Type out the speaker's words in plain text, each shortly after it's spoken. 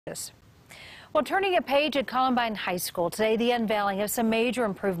Well, turning a page at Columbine High School today, the unveiling of some major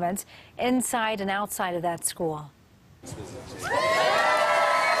improvements inside and outside of that school. School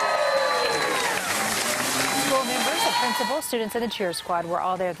members, the principal, students, and the cheer squad were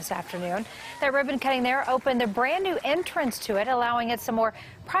all there this afternoon. That ribbon cutting there opened a brand new entrance to it, allowing it some more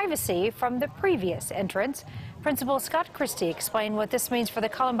privacy from the previous entrance. Principal Scott Christie explained what this means for the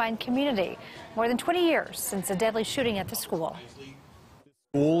Columbine community. More than 20 years since a deadly shooting at the school.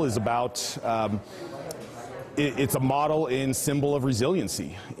 School is about, it's a model and symbol of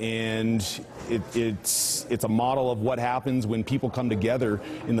resiliency, and it's a model of what happens when people come together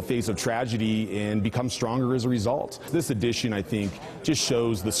in the face of tragedy and become stronger as a result. This edition, I think, just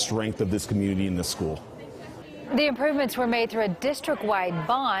shows the strength of this community and this school. The improvements were made through a district-wide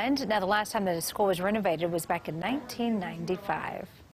bond. Now, the last time that a school was renovated was back in 1995.